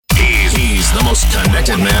the most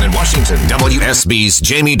connected man in Washington. WSB's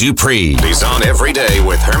Jamie Dupree. He's on every day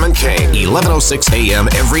with Herman Cain. 11:06 a.m.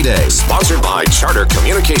 every day. Sponsored by Charter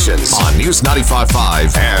Communications on News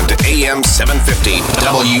 95.5 and AM 750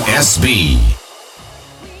 WSB.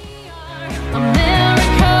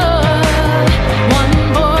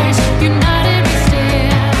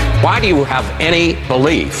 Why do you have any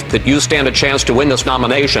belief that you stand a chance to win this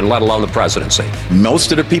nomination, let alone the presidency?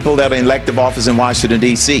 Most of the people that are in elective office in Washington,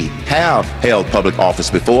 D.C. have held public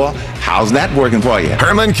office before. How's that working for you?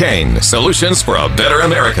 Herman Cain, Solutions for a Better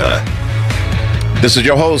America. This is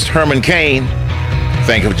your host, Herman Cain.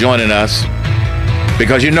 Thank you for joining us.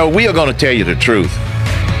 Because we are going to tell you the truth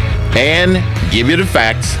and give you the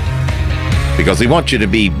facts. Because we want you to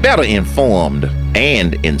be better informed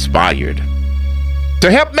and inspired. To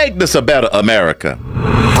help make this a better America.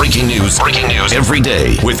 Breaking news every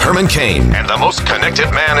day with Herman Cain and the most connected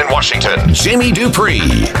man in Washington, Jamie Dupree.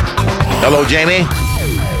 Hello, Jamie.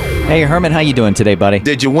 Hey, Herman, how you doing today, buddy?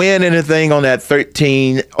 Did you win anything on that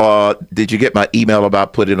 13, or did you get my email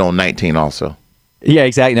about put it on 19 also? Yeah,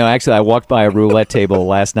 exactly. No, actually, I walked by a roulette table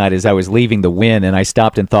last night as I was leaving the win, and I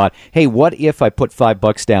stopped and thought, hey, what if I put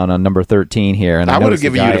 $5 down on number 13 here? And I would have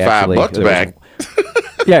given you the $5 back.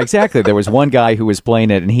 Yeah, exactly. There was one guy who was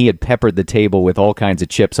playing it, and he had peppered the table with all kinds of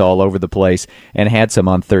chips all over the place and had some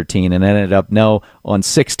on 13 and ended up, on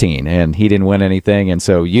 16, and he didn't win anything, and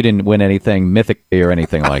so you didn't win anything mythically or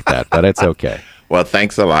anything like that, but it's okay. Well,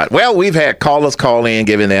 thanks a lot. Well, we've had callers call in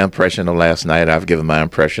giving their impression of last night. I've given my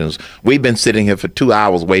impressions. We've been sitting here for 2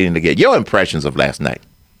 hours waiting to get your impressions of last night.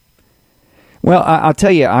 Well, I'll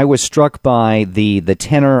tell you, I was struck by the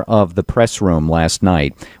tenor of the press room last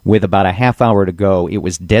night. With about a half hour to go, it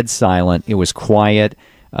was dead silent. It was quiet.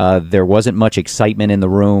 There wasn't much excitement in the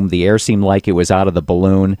room. The air seemed like it was out of the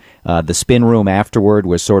balloon. The spin room afterward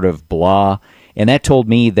was sort of blah. And that told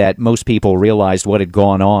me that most people realized what had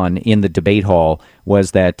gone on in the debate hall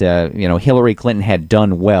was that, Hillary Clinton had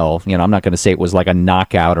done well. I'm not going to say it was like a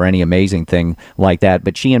knockout or any amazing thing like that,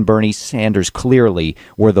 but she and Bernie Sanders clearly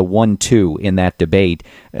were the 1-2 in that debate.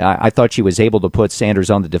 I thought she was able to put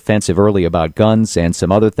Sanders on the defensive early about guns and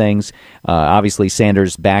some other things. Obviously,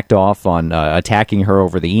 Sanders backed off on attacking her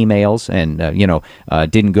over the emails and,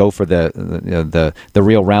 didn't go for the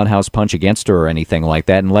real roundhouse punch against her or anything like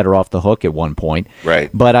that and let her off the hook at one point.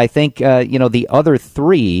 Right. But I think, the other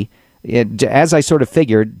three, as I sort of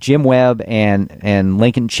figured, Jim Webb and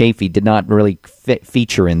Lincoln Chafee did not really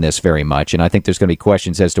feature in this very much, and I think there's going to be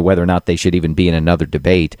questions as to whether or not they should even be in another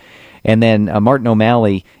debate. And then Martin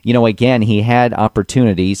O'Malley, again, he had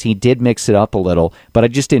opportunities. He did mix it up a little, but I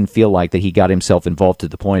just didn't feel like that he got himself involved to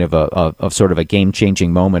the point of sort of a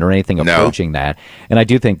game-changing moment or anything approaching that. And I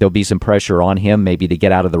do think there'll be some pressure on him maybe to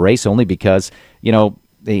get out of the race only because,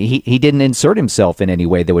 he didn't insert himself in any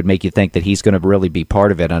way that would make you think that he's going to really be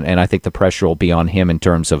part of it, and I think the pressure will be on him in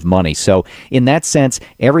terms of money. So in that sense,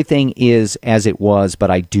 everything is as it was,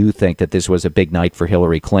 but I do think that this was a big night for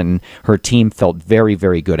Hillary Clinton. Her team felt very,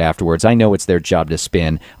 very good afterwards. I know it's their job to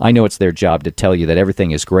spin. I know it's their job to tell you that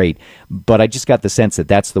everything is great, but I just got the sense that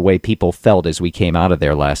that's the way people felt as we came out of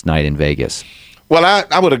there last night in Vegas. Well,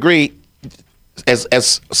 I would agree.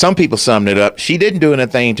 As some people summed it up, she didn't do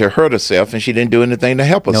anything to hurt herself, and she didn't do anything to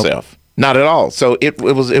help herself. Nope. Not at all. So it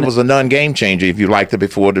was a non-game changer. If you liked it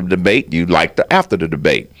before the debate, you liked it after the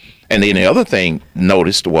debate. And then the other thing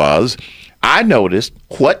I noticed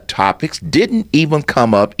what topics didn't even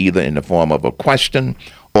come up either in the form of a question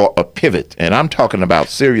or a pivot. And I'm talking about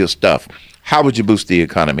serious stuff. How would you boost the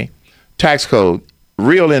economy? Tax code.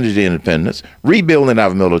 Real energy independence, rebuilding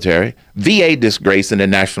our military, VA disgrace, and the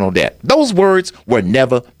national debt. Those words were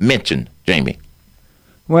never mentioned, Jamie.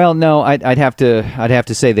 Well, no, I'd have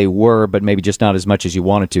to say they were, but maybe just not as much as you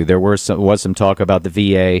wanted to. There was some talk about the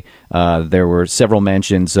VA. There were several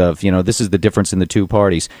mentions of, this is the difference in the two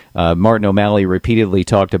parties. Martin O'Malley repeatedly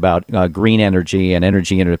talked about green energy and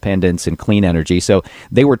energy independence and clean energy. So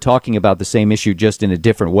they were talking about the same issue just in a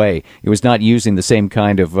different way. It was not using the same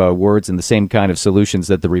kind of words and the same kind of solutions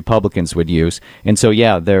that the Republicans would use. And so,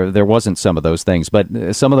 yeah, there wasn't some of those things.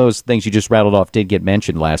 But some of those things you just rattled off did get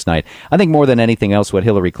mentioned last night. I think more than anything else, what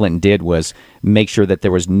Hillary Clinton did was make sure that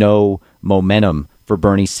there was no momentum for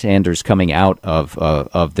Bernie Sanders coming out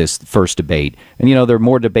of this first debate. And, there are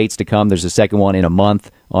more debates to come. There's a second one in a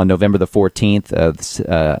month on November the 14th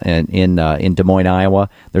in Des Moines, Iowa.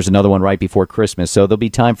 There's another one right before Christmas. So there'll be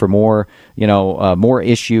time for more, more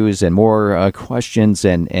issues and more questions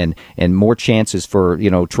and more chances for,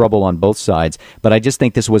 trouble on both sides. But I just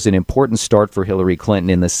think this was an important start for Hillary Clinton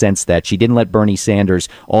in the sense that she didn't let Bernie Sanders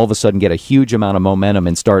all of a sudden get a huge amount of momentum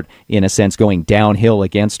and start, in a sense, going downhill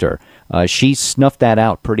against her. She snuffed that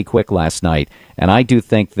out pretty quick last night. And I do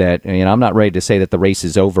think that, I'm not ready to say that the race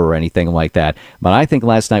is over or anything like that, but I think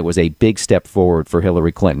last night was a big step forward for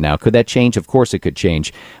Hillary Clinton. Now, could that change? Of course it could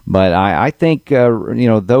change. But I think,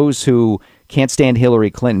 those who can't stand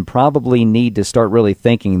Hillary Clinton probably need to start really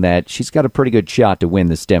thinking that she's got a pretty good shot to win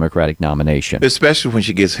this Democratic nomination. Especially when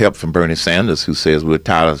she gets help from Bernie Sanders, who says we're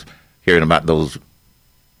tired of hearing about those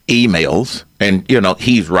emails. And,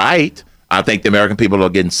 he's right. I think the American people are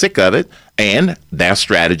getting sick of it, and their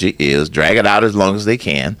strategy is drag it out as long as they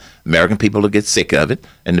can. American people will get sick of it,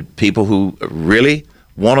 and the people who really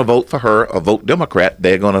want to vote for her or vote Democrat,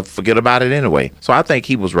 they're going to forget about it anyway. So I think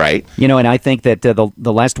he was right. And I think that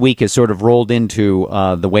the last week has sort of rolled into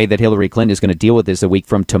the way that Hillary Clinton is going to deal with this a week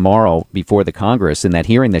from tomorrow before the Congress and that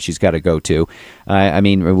hearing that she's got to go to.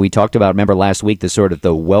 We talked about, remember last week,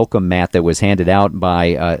 the welcome mat that was handed out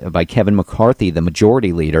by Kevin McCarthy, the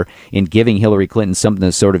majority leader, in giving Hillary Clinton something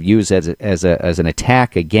to sort of use as an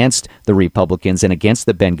attack against the Republicans and against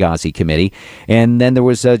the Benghazi Committee. And then there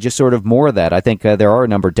was just sort of more of that. I think there are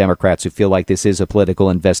a number of Democrats who feel like this is a political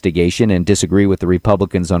investigation and disagree with the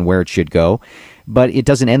Republicans on where it should go. But it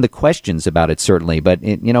doesn't end the questions about it, certainly. But,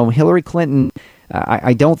 Hillary Clinton,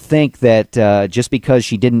 I don't think that just because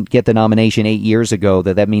she didn't get the nomination 8 years ago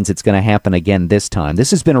that means it's going to happen again this time.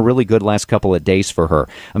 This has been a really good last couple of days for her.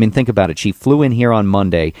 Think about it. She flew in here on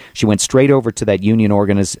Monday. She went straight over to that union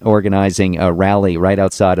organizing rally right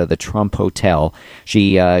outside of the Trump Hotel.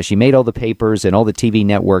 She made all the papers and all the TV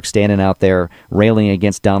networks standing out there railing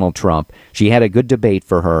against Donald Trump. She had a good debate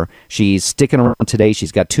for her. She's sticking around today.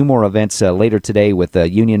 She's got 2 more events later today with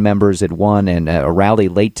union members at 1 and a rally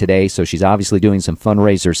late today. So she's obviously doing some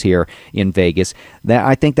fundraisers here in Vegas.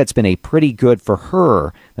 I think that's been a pretty good for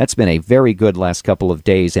her. That's been a very good last couple of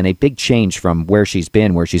days and a big change from where she's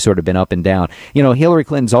been, where she's sort of been up and down. Hillary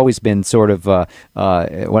Clinton's always been sort of, how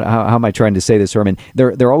am I trying to say this, Herman?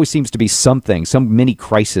 There always seems to be some mini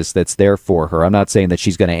crisis that's there for her. I'm not saying that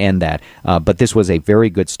she's going to end that, but this was a very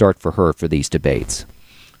good start for her for these debates.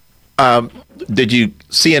 Did you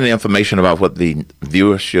see any information about what the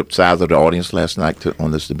viewership size of the audience last night on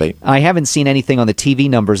this debate? I haven't seen anything on the TV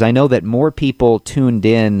numbers. I know that more people tuned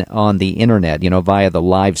in on the internet, via the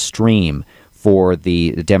live stream for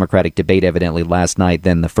the Democratic debate evidently last night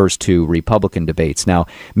than the first 2 Republican debates. Now,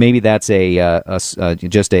 maybe that's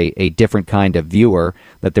just a different kind of viewer,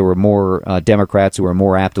 that there were more Democrats who were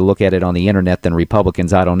more apt to look at it on the internet than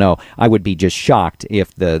Republicans. I don't know. I would be just shocked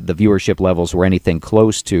if the viewership levels were anything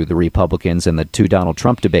close to the Republicans and the 2 Donald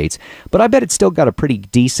Trump debates. But I bet it's still got a pretty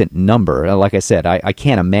decent number. Like I said, I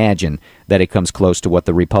can't imagine that it comes close to what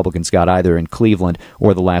the Republicans got either in Cleveland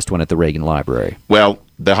or the last one at the Reagan Library. Well,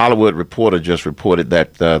 the Hollywood Reporter just reported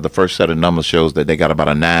that the first set of numbers shows that they got about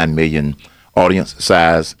a 9 million audience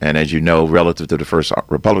size. And as you know, relative to the first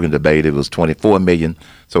Republican debate, it was 24 million.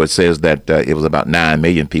 So it says that it was about 9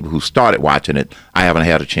 million people who started watching it. I haven't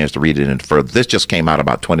had a chance to read it any further. This just came out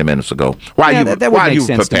about 20 minutes ago. Why are you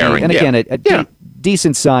preparing? And again,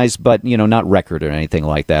 decent size, but not record or anything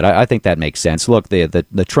like that. I think that makes sense. Look,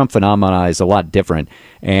 the Trump phenomena is a lot different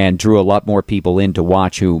and drew a lot more people in to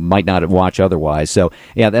watch who might not watch otherwise. So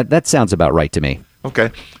yeah, that sounds about right to me.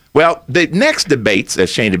 Okay. Well, the next debates, as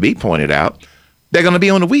Shane B pointed out, they're going to be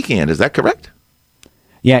on the weekend. Is that correct?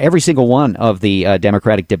 Yeah, every single one of the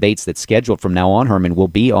Democratic debates that's scheduled from now on, Herman, will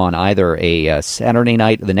be on either a Saturday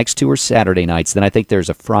night. The next 2 are Saturday nights. Then I think there's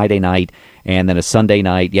a Friday night and then a Sunday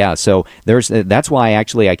night. Yeah, so that's why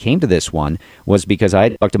actually I came to this one, was because I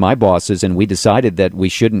talked to my bosses and we decided that we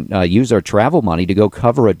shouldn't use our travel money to go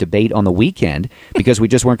cover a debate on the weekend because we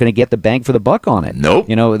just weren't going to get the bang for the buck on it. Nope.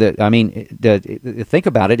 Think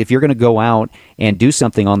about it. If you're going to go out and do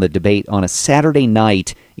something on the debate on a Saturday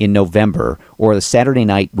night in November or the Saturday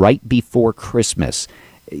night right before Christmas,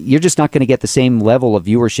 you're just not going to get the same level of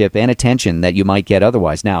viewership and attention that you might get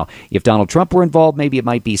otherwise. Now, if Donald Trump were involved, maybe it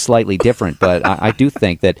might be slightly different, but I do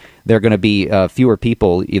think that there are going to be fewer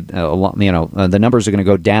people. The numbers are going to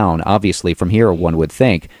go down, obviously, from here, one would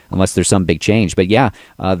think, unless there's some big change. But yeah,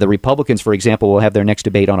 the Republicans, for example, will have their next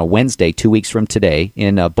debate on a Wednesday, 2 weeks from today,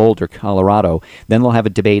 in Boulder, Colorado. Then they'll have a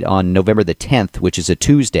debate on November the 10th, which is a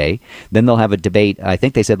Tuesday. Then they'll have a debate, I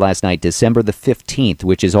think they said last night, December the 15th,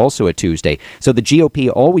 which is also a Tuesday. So the GOP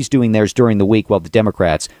always doing theirs during the week, while the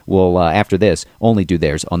Democrats will, after this, only do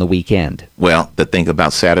theirs on the weekend. Well, the thing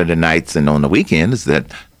about Saturday nights and on the weekend is that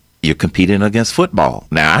you're competing against football.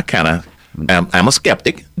 Now, I'm a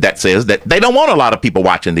skeptic that says that they don't want a lot of people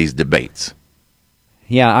watching these debates.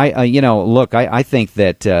 Yeah, look, I think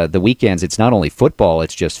that the weekends, it's not only football,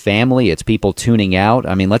 it's just family, it's people tuning out.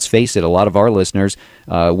 I mean, let's face it, a lot of our listeners,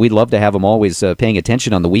 we'd love to have them always paying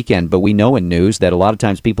attention on the weekend, but we know in news that a lot of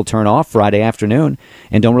times people turn off Friday afternoon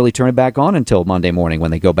and don't really turn it back on until Monday morning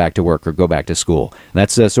when they go back to work or go back to school.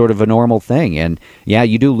 That's sort of a normal thing. And yeah,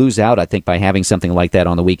 you do lose out, I think, by having something like that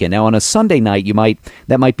on the weekend. Now, on a Sunday night,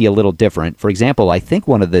 that might be a little different. For example, I think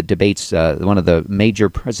one of the debates, one of the major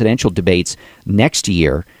presidential debates next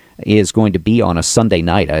year is going to be on a Sunday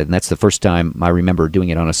night, and that's the first time I remember doing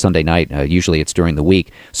it on a Sunday night. Usually it's during the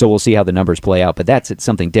week, so we'll see how the numbers play out, but that's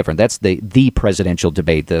something different. That's the presidential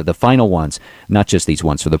debate, the final ones, not just these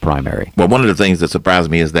ones for the primary. Well, one of the things that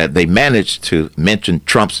surprised me is that they managed to mention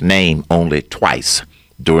Trump's name only twice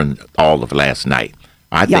during all of last night.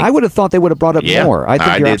 I would have thought they would have brought up more. I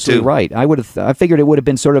think you're absolutely right. I figured it would have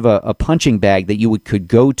been sort of a punching bag that you could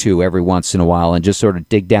go to every once in a while and just sort of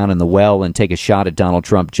dig down in the well and take a shot at Donald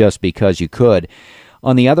Trump just because you could.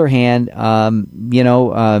 On the other hand,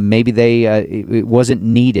 maybe it wasn't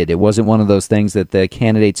needed. It wasn't one of those things that the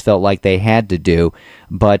candidates felt like they had to do.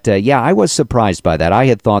 But I was surprised by that. I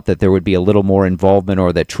had thought that there would be a little more involvement,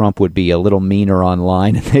 or that Trump would be a little meaner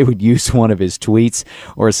online and they would use one of his tweets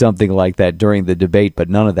or something like that during the debate. But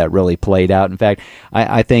none of that really played out. In fact,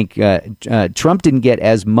 I think Trump didn't get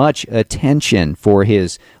as much attention for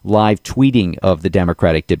his live tweeting of the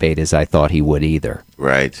Democratic debate as I thought he would either.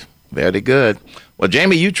 Right. Very good. Well,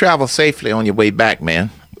 Jamie, you travel safely on your way back,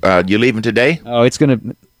 man. You leaving today? Oh, it's going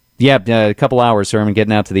to... Yeah, a couple hours, Herman,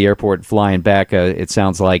 getting out to the airport, flying back. It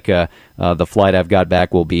sounds like the flight I've got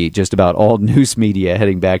back will be just about all news media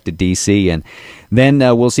heading back to D.C. And then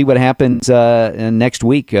we'll see what happens next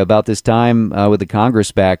week about this time with the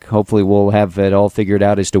Congress back. Hopefully we'll have it all figured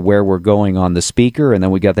out as to where we're going on the speaker. And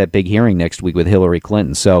then we got that big hearing next week with Hillary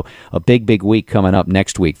Clinton. So a big week coming up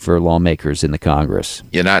next week for lawmakers in the Congress.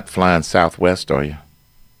 You're not flying Southwest, are you?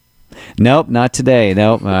 Nope, not today.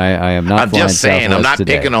 Nope, I am not. I'm flying just saying, Southwest I'm not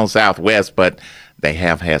today. picking on Southwest, but they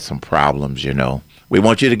have had some problems, you know. We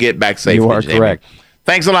want you to get back safely, You are Jamie. correct.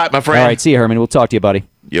 Thanks a lot, my friend. All right, see you, Herman. We'll talk to you, buddy.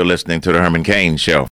 You're listening to The Herman Cain Show.